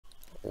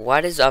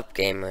What is up,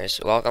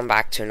 gamers? Welcome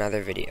back to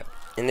another video.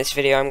 In this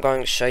video I'm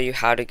going to show you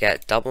how to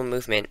get double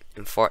movement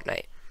in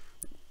Fortnite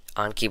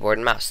on keyboard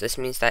and mouse. This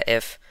means that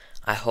if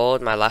I hold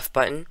my left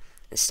button,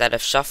 instead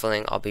of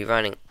shuffling, I'll be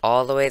running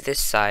all the way this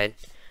side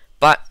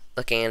but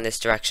looking in this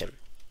direction.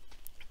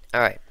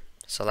 Alright,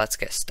 so let's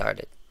get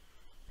started.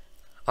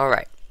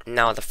 Alright,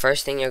 now the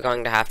first thing you're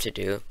going to have to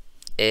do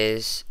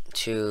is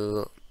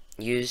to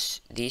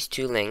use these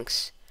two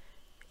links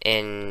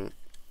in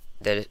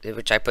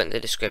which I put in the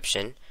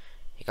description.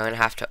 You're going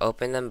to have to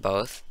open them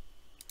both.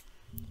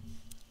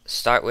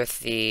 Start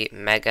with the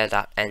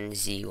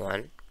mega.nz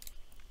one.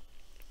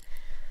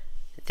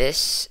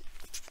 This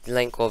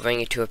link will bring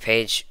you to a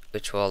page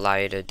which will allow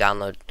you to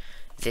download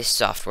this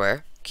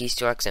software,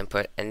 Keystrokes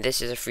Input, and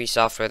this is a free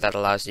software that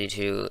allows you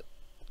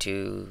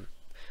to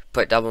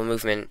put double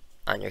movement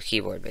on your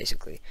keyboard,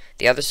 basically.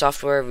 The other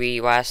software,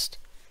 Readme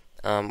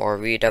or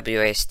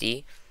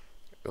Readme,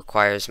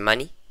 requires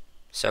money,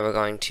 so we're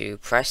going to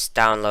press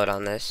download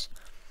on this.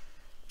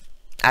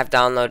 I've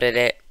downloaded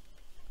it.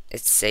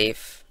 It's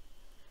safe.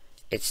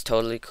 It's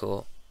totally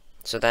cool.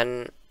 So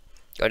then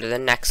go to the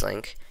next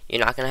link. You're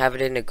not going to have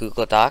it in a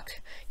Google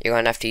Doc. You're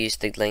going to have to use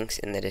the links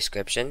in the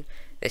description.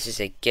 This is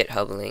a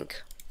GitHub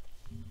link,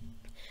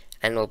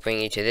 and will bring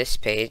you to this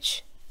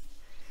page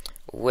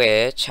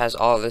which has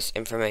all this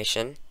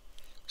information.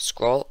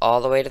 Scroll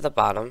all the way to the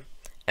bottom,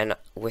 and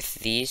with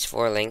these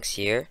four links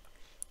here,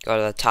 go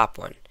to the top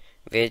one,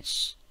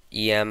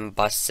 Readme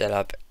bus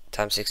setup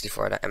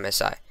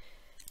x64.msi.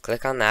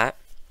 Click on that,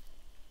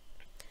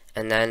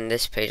 and then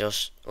this page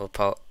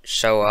will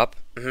show up.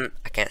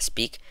 I can't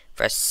speak.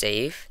 Press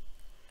save,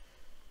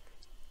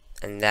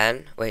 and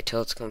then wait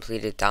till it's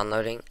completed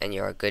downloading, and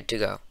you are good to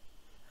go.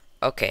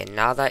 Okay,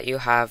 now that you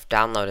have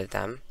downloaded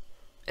them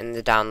in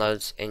the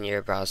downloads in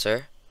your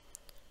browser,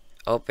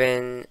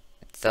 open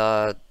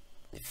the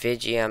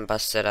Readme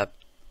bus setup,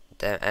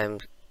 the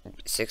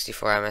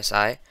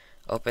M64MSI.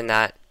 Open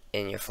that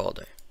in your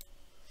folder.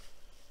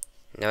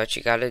 Now what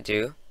you gotta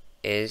do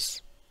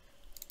is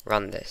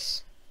run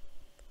this,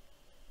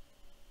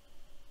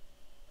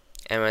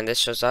 and when this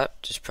shows up,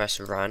 just press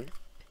run.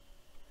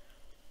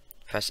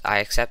 Press I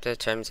accept the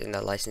terms in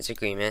the license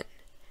agreement,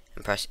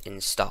 and press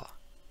install.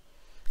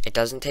 It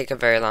doesn't take a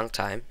very long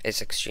time.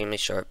 It's extremely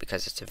short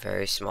because it's a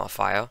very small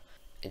file.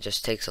 It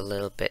just takes a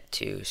little bit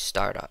to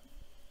start up,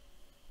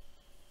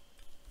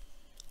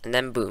 and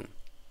then boom,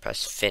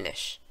 press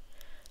finish.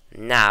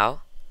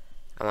 Now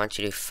I want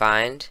you to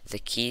find the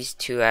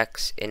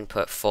Keystrokes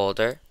input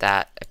folder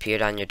that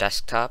appeared on your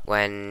desktop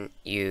when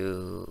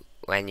you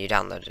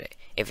downloaded it.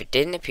 If it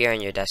didn't appear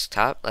on your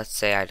desktop, let's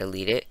say I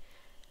delete it.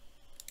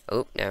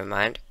 Oh, never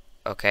mind.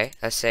 Okay,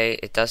 let's say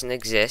it doesn't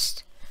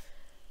exist.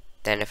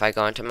 Then if I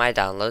go into my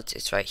downloads,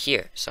 it's right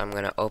here. So I'm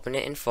going to open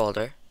it in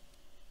folder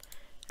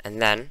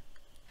and then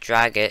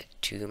drag it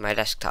to my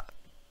desktop.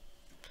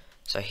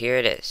 So here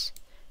it is.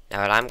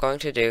 Now what I'm going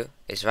to do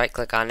is right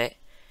click on it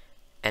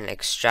and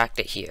extract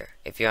it here.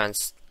 If you're on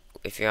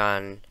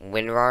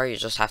WinRAR, you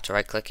just have to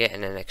right click it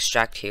and then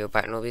extract here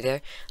button will be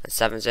there. On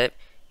 7-zip,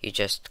 you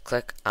just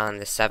click on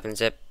the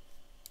 7-zip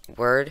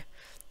word,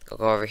 go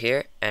over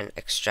here and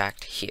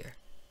extract here.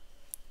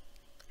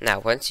 Now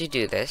once you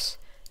do this,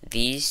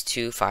 these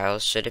two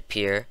files should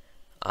appear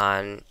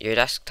on your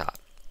desktop.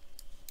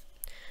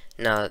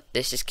 Now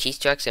this is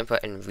Keystrokes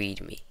Input and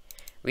Readme.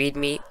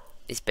 Readme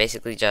is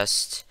basically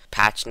just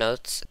patch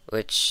notes,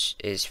 which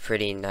is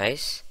pretty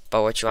nice.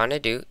 But what you want to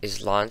do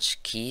is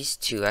launch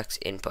Keystrokes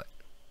Input.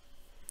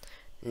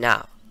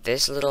 Now,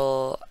 this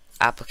little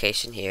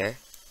application here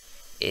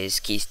is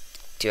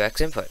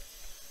Keystrokes Input,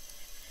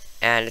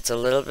 and it's a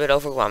little bit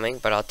overwhelming,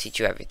 but I'll teach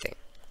you everything.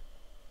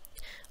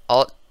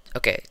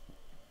 Okay,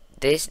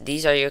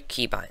 these are your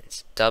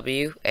keybinds: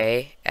 W,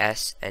 A,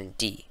 S, and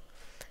D.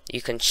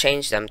 You can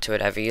change them to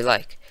whatever you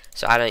like.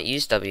 So I don't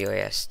use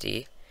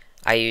WASD.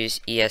 I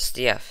use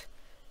ESDF.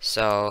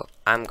 So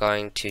I'm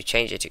going to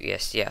change it to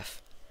ESDF.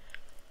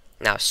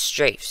 Now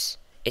strafes,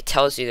 it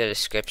tells you the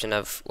description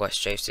of what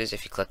strafes is.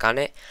 If you click on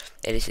it,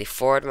 it is the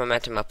forward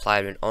momentum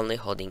applied when only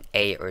holding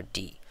A or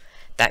D.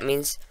 That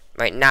means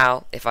right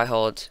now, if I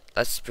hold,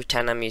 let's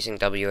pretend I'm using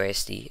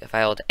WASD. If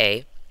I hold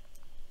A,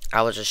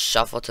 I will just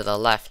shuffle to the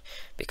left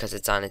because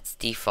it's on its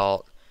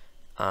default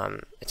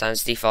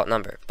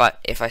number. But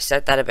if I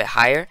set that a bit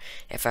higher,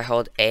 if I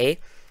hold A,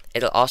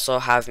 it'll also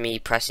have me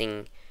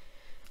pressing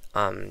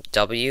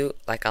W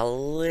like a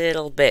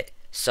little bit.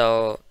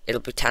 So it'll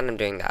pretend I'm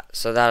doing that,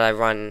 so that I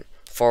run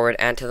forward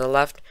and to the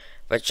left,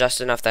 but just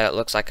enough that it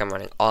looks like I'm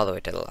running all the way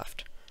to the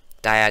left.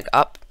 Diag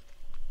up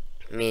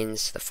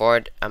means the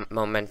forward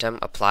momentum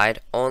applied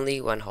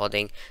only when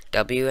holding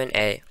W and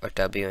A or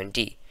W and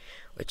D,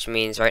 which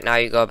means right now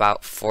you go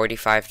about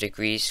 45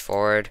 degrees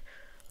forward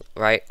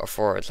right or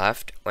forward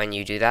left when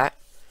you do that.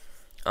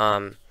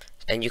 And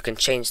you can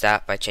change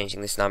that by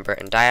changing this number.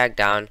 And diag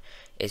down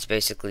is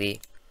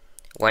basically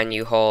when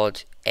you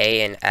hold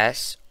A and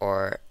S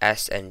or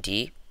S and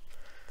D,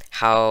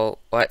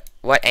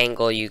 what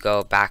angle you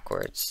go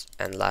backwards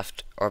and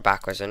left or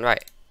backwards and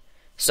right.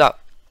 So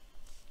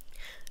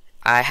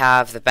I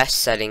have the best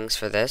settings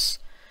for this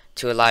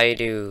to allow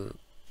you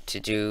to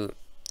do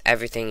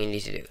everything you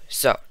need to do.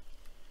 So,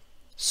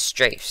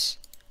 Strafes.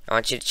 I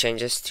want you to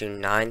change this to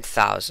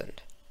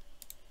 9,000.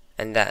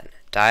 And then,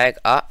 diag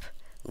up,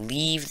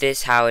 leave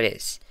this how it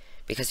is.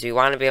 Because we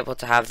want to be able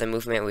to have the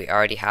movement we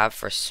already have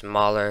for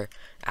smaller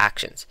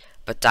actions.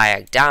 But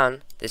diag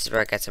down, this is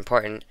where it gets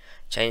important,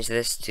 change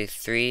this to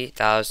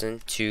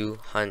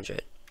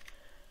 3,200.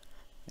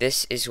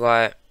 This is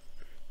what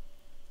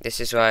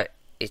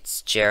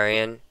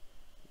ItsJerian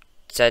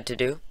said to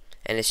do.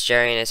 And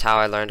ItsJerian is how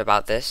I learned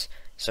about this.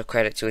 So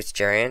credit to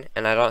ItsJerian.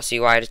 And I don't see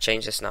why to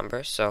change this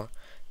number, so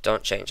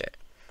don't change it.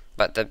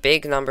 But the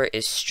big number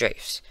is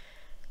strafes.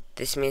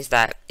 This means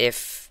that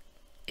if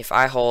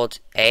I hold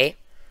A,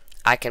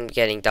 I can be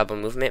getting double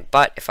movement,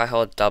 but if I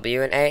hold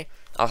W and A,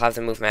 I'll have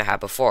the movement I had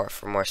before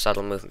for more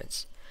subtle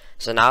movements.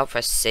 So now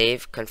press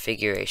save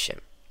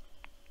configuration.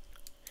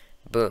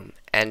 Boom.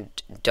 And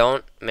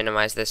don't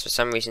minimize this. For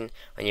some reason,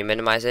 when you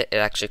minimize it, it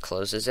actually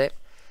closes it,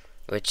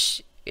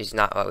 which is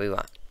not what we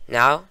want.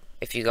 Now,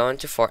 if you go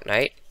into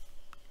Fortnite,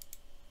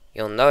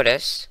 you'll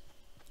notice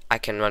I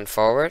can run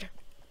forward.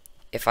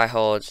 If I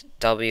hold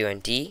W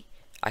and D,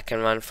 I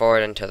can run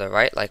forward and to the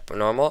right like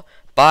normal.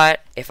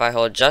 But if I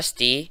hold just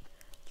D,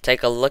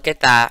 take a look at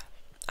that.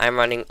 I'm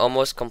running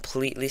almost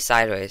completely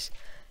sideways.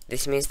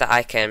 This means that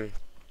I can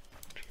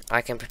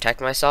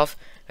protect myself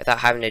without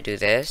having to do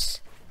this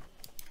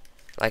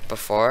like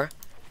before,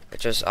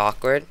 which was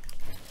awkward.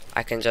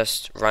 I can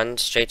just run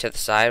straight to the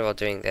side while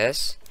doing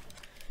this.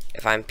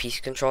 If I'm piece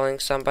controlling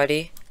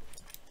somebody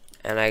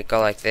and I go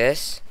like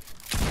this,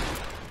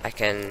 I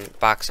can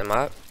box him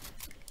up.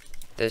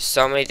 There's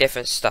so many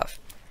different stuff.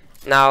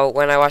 Now,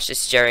 when I watched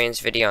ItsJerian's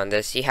video on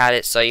this, he had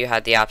it so you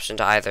had the option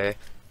to either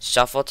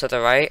shuffle to the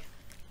right,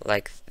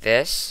 like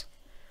this,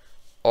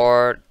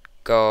 or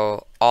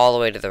go all the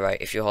way to the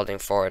right if you're holding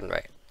forward and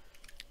right.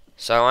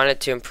 So I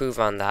wanted to improve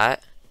on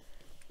that.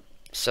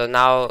 So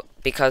now,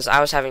 because I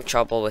was having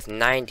trouble with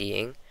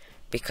 90ing,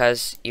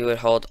 because you would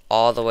hold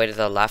all the way to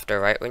the left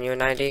or right when you were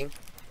 90ing,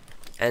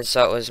 and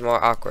so it was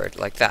more awkward,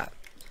 like that.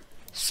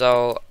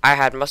 So I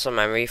had muscle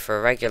memory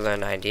for regular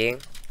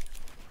 90ing,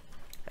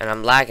 and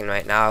I'm lagging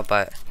right now,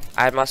 but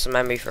I had muscle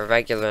memory for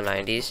regular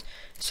 90s,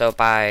 so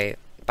by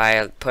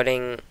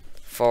putting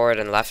forward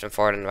and left and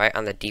forward and right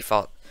on the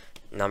default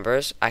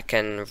numbers, I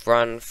can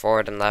run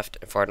forward and left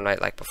and forward and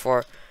right like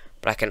before,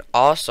 but I can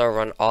also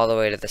run all the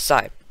way to the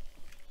side.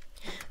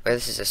 Where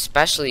this is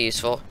especially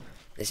useful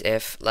is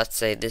if, let's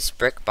say, this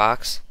brick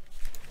box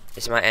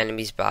is my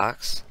enemy's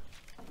box.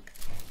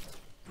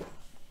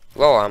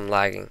 Whoa, I'm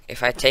lagging.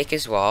 If I take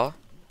his wall,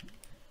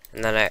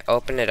 and then I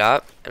open it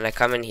up, and I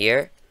come in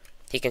here,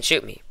 he can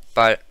shoot me.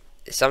 But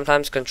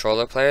sometimes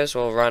controller players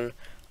will run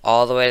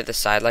all the way to the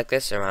side like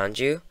this around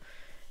you,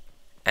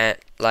 and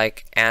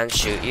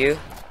shoot you.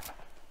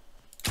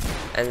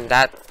 And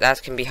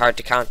that can be hard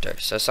to counter.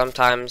 So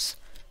sometimes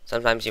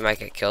you might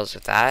get kills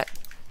with that.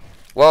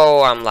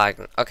 Whoa, I'm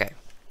lagging. Okay.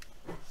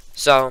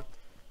 So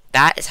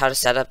that is how to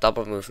set up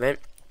double movement.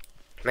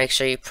 Make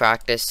sure you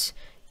practice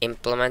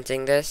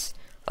implementing this,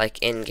 like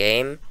in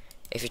game.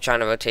 If you're trying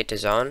to rotate to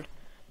zone,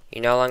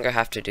 you no longer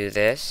have to do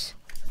this.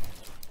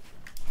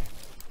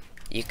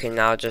 You can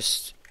now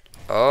just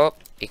do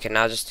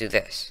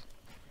this.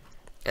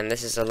 And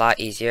this is a lot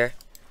easier.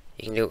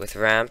 You can do it with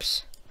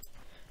ramps.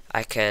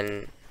 I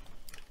can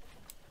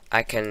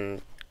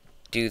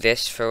do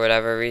this for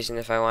whatever reason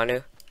if I want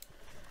to.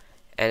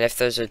 And if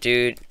there's a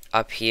dude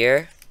up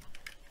here,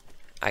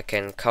 I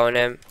can cone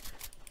him.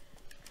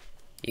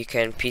 You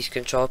can piece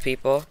control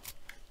people.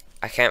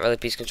 I can't really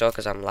piece control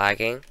because I'm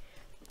lagging.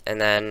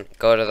 And then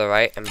go to the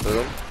right and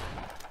boom.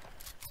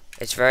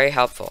 It's very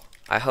helpful.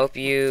 I hope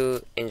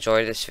you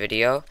enjoyed this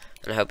video,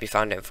 and I hope you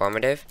found it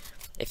informative.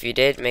 If you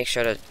did, make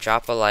sure to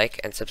drop a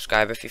like and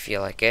subscribe if you feel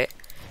like it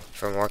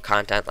for more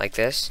content like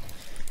this.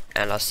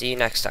 And I'll see you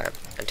next time.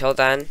 Until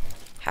then,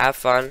 have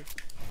fun.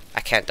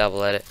 I can't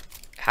double edit.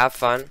 Have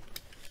fun.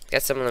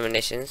 Get some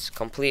eliminations,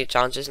 complete your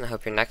challenges, and I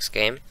hope your next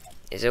game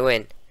is a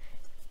win.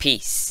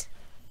 Peace.